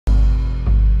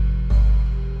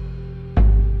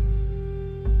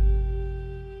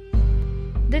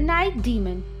night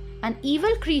demon, an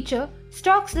evil creature,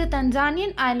 stalks the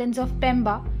Tanzanian islands of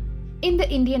Pemba in the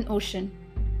Indian Ocean.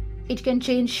 It can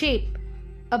change shape,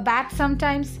 a bat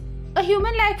sometimes, a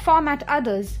human-like form at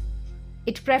others.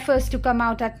 It prefers to come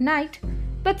out at night,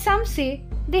 but some say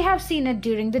they have seen it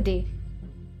during the day.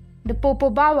 The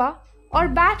popobawa, or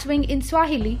batwing in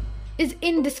Swahili, is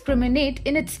indiscriminate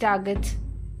in its targets.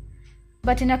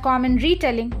 But in a common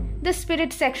retelling, the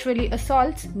spirit sexually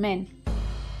assaults men.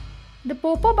 The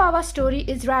popobawa story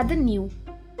is rather new,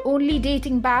 only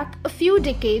dating back a few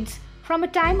decades from a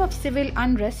time of civil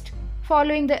unrest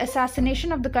following the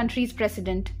assassination of the country's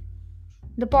president.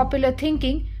 The popular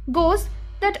thinking goes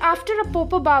that after a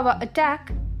popobawa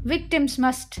attack, victims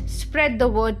must spread the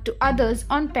word to others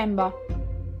on Pemba.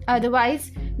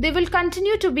 Otherwise, they will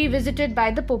continue to be visited by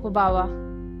the popobawa.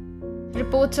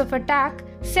 Reports of attack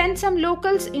sent some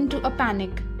locals into a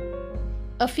panic.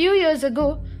 A few years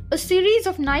ago, a series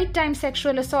of nighttime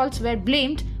sexual assaults were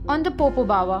blamed on the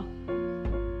popobawa.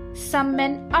 Some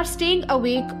men are staying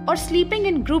awake or sleeping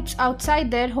in groups outside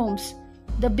their homes,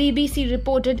 the BBC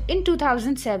reported in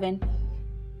 2007.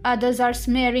 Others are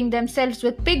smearing themselves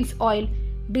with pig's oil,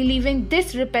 believing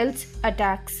this repels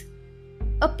attacks.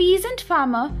 A peasant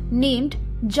farmer named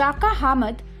Jaka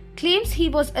Hamad claims he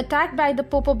was attacked by the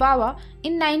popobawa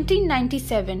in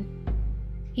 1997.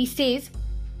 He says,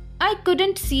 "I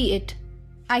couldn't see it.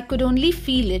 I could only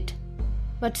feel it.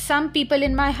 But some people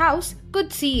in my house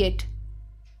could see it.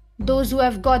 Those who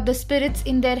have got the spirits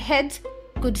in their heads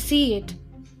could see it.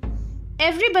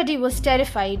 Everybody was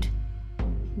terrified.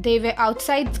 They were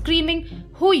outside screaming,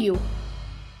 'Who you?'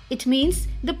 It means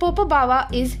the popobawa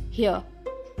is here.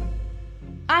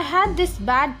 I had this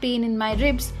bad pain in my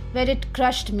ribs where it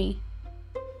crushed me.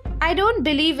 I don't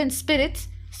believe in spirits,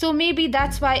 so maybe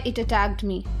that's why it attacked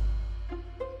me.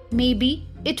 Maybe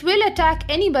it will attack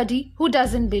anybody who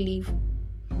doesn't believe."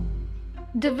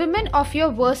 The women of your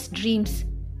worst dreams.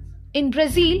 In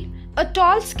Brazil, a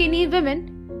tall, skinny woman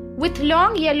with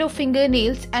long yellow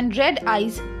fingernails and red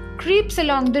eyes creeps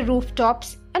along the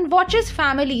rooftops and watches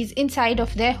families inside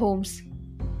of their homes.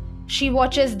 She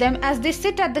watches them as they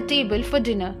sit at the table for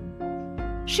dinner.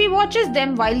 She watches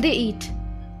them while they eat.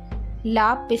 La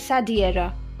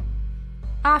Pisadiera.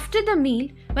 After the meal,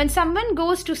 when someone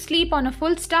goes to sleep on a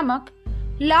full stomach,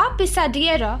 La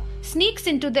Pisadiera sneaks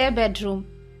into their bedroom.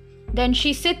 Then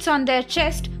she sits on their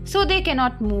chest so they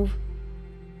cannot move.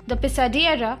 The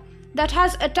Pisadiera that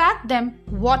has attacked them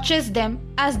watches them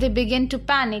as they begin to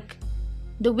panic.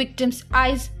 The victim's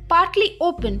eyes partly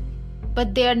open,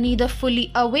 but they are neither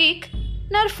fully awake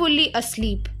nor fully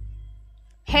asleep.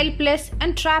 Helpless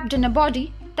and trapped in a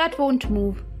body that won't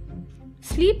move.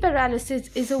 Sleep paralysis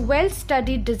is a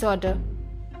well-studied disorder.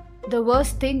 The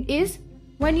worst thing is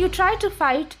when you try to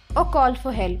fight or call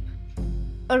for help.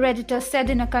 A Redditor said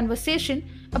in a conversation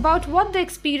about what the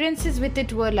experiences with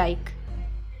it were like.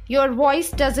 Your voice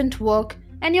doesn't work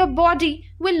and your body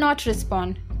will not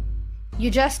respond. You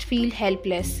just feel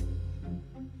helpless.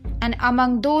 And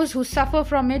among those who suffer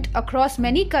from it across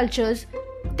many cultures,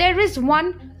 there is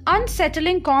one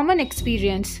unsettling common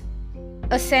experience.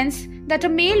 A sense that a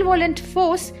malevolent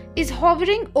force is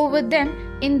hovering over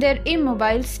them in their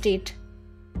immobile state.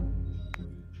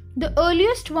 The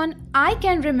earliest one I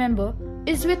can remember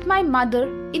is with my mother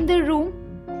in the room,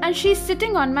 and she's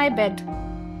sitting on my bed.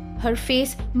 Her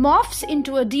face morphs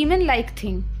into a demon-like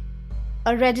thing.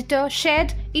 A Redditor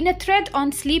shared in a thread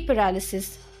on sleep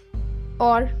paralysis.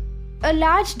 Or a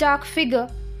large dark figure,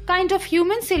 kind of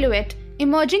human silhouette,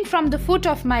 emerging from the foot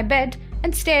of my bed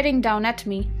and staring down at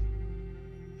me.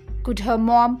 Could her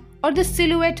mom or the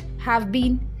silhouette have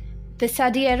been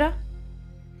Pisadiera?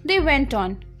 They went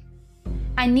on.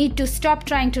 I need to stop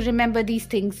trying to remember these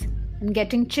things. I'm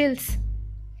getting chills.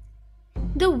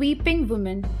 The Weeping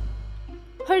Woman.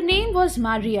 Her name was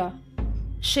Maria.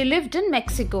 She lived in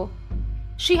Mexico.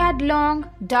 She had long,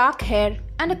 dark hair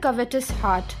and a covetous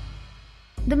heart.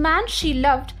 The man she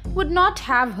loved would not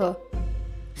have her.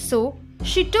 So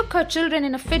she took her children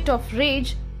in a fit of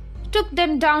rage, took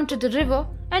them down to the river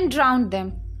and drowned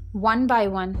them, one by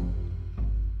one.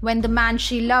 When the man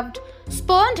she loved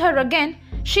spurned her again,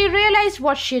 she realized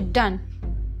what she had done.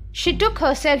 She took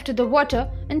herself to the water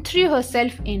and threw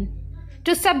herself in,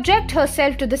 to subject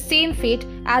herself to the same fate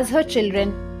as her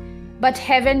children. But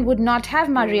heaven would not have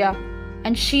Maria,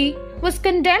 and she was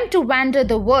condemned to wander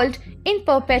the world in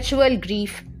perpetual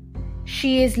grief.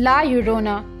 She is La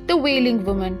Llorona, the Wailing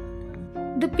Woman.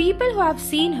 The people who have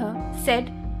seen her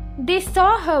said they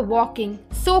saw her walking,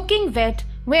 soaking wet,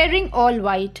 wearing all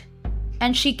white,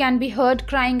 and she can be heard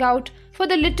crying out for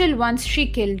the little ones she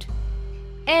killed.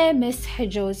 Eh, Miss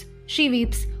Hedges, she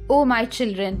weeps, oh my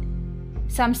children.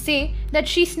 Some say that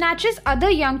she snatches other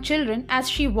young children as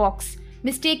she walks,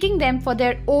 mistaking them for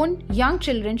their own young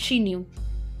children she knew.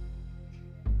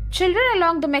 Children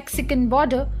along the Mexican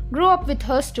border grow up with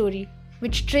her story,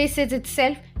 which traces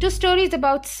itself to stories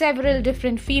about several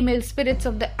different female spirits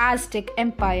of the Aztec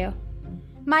Empire.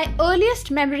 My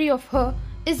earliest memory of her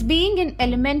is being in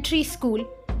elementary school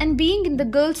and being in the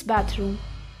girls' bathroom,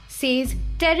 says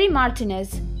Terry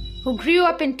Martinez, who grew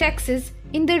up in Texas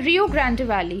in the Rio Grande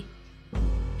Valley.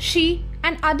 She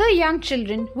and other young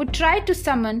children would try to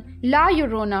summon La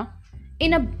Llorona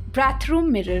in a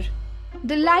bathroom mirror.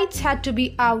 The lights had to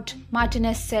be out,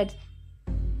 Martinez said.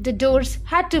 The doors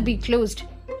had to be closed.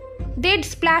 They'd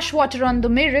splash water on the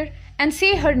mirror and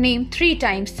say her name 3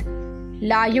 times.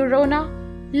 La Llorona,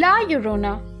 La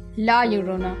Llorona, La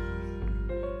Llorona.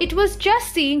 It was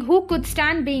just seeing who could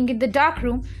stand being in the dark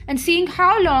room and seeing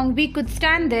how long we could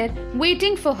stand there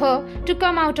waiting for her to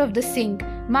come out of the sink,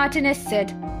 Martinez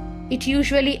said. It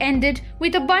usually ended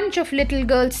with a bunch of little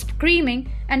girls screaming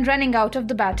and running out of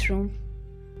the bathroom.